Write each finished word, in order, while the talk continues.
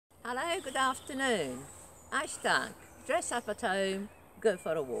Hello, good afternoon. Hashtag, dress up at home, go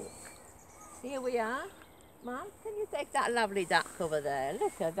for a walk. Here we are. Mum, can you take that lovely duck over there?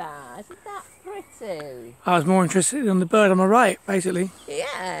 Look at that. Isn't that pretty? I was more interested in the bird on my right, basically.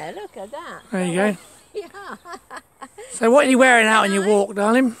 Yeah, look at that. There you go. Yeah. So what are you wearing out on your walk,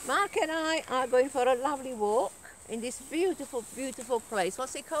 darling? Mark and I are going for a lovely walk in this beautiful, beautiful place.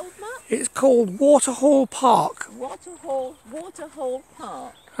 What's it called, Mark? It's called Waterhall Park. Waterhall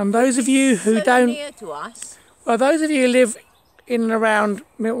Park. And those of you who so don't... near to us. Well, those of you who live in and around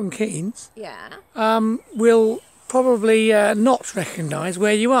Milton Keynes, yeah, will probably not recognise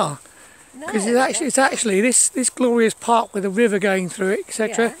where you are. Because it's actually this glorious park with a river going through it,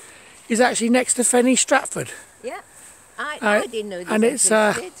 etc., is actually next to Fenny Stratford. Yeah, I didn't know this. And it's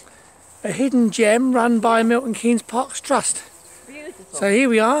a hidden gem run by Milton Keynes Parks Trust. Beautiful. So here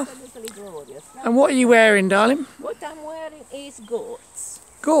we are. Glorious. And what are you wearing, darling? What I'm wearing is Gortz.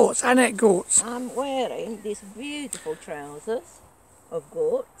 Gortz, Annette Gortz. I'm wearing these beautiful trousers of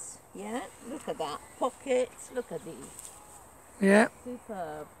Gortz. Yeah, look at that. Pockets, look at these. Yeah.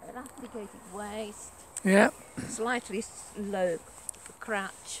 Superb. Elasticated waist. Yeah. Slightly low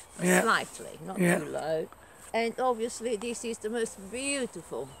crotch. Yeah. Slightly, not too low. And obviously this is the most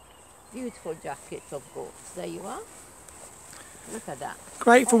beautiful, beautiful jacket of Gortz. There you are. Look at that.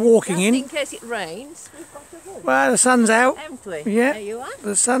 Great for walking in. In case it rains, we've got a hood. Well, the sun's out. Haven't we? Yeah. There you are.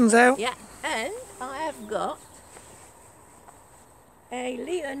 The sun's out. Yeah. And I have got a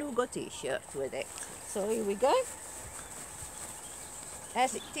Leighton Buzzard t-shirt with it. So here we go.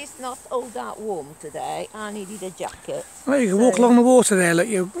 As it is not all that warm today, I needed a jacket. Well, you can walk along the water there, look.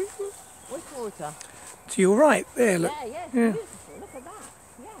 Which water? To your right, there, look. Yeah, beautiful. Look at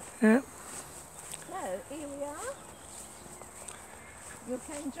that. Yeah. So, here we are. You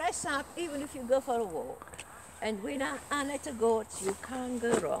can dress up even if you go for a walk. And with Annette Gortz, you can't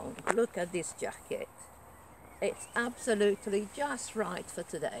go wrong. Look at this jacket. It's absolutely just right for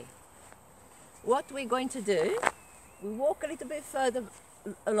today. What we're going to do, we walk a little bit further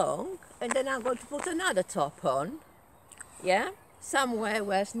along, and then I'm going to put another top on. Yeah? Somewhere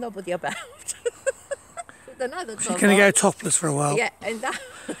where there's nobody about. Put another top on. She's going to go topless for a while. Yeah, and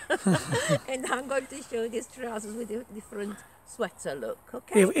and I'm going to show these trousers with a different sweater look,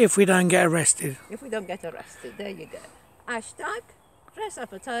 okay? If we don't get arrested. If we don't get arrested, there you go. Hashtag, dress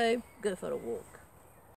up at home, go for a walk.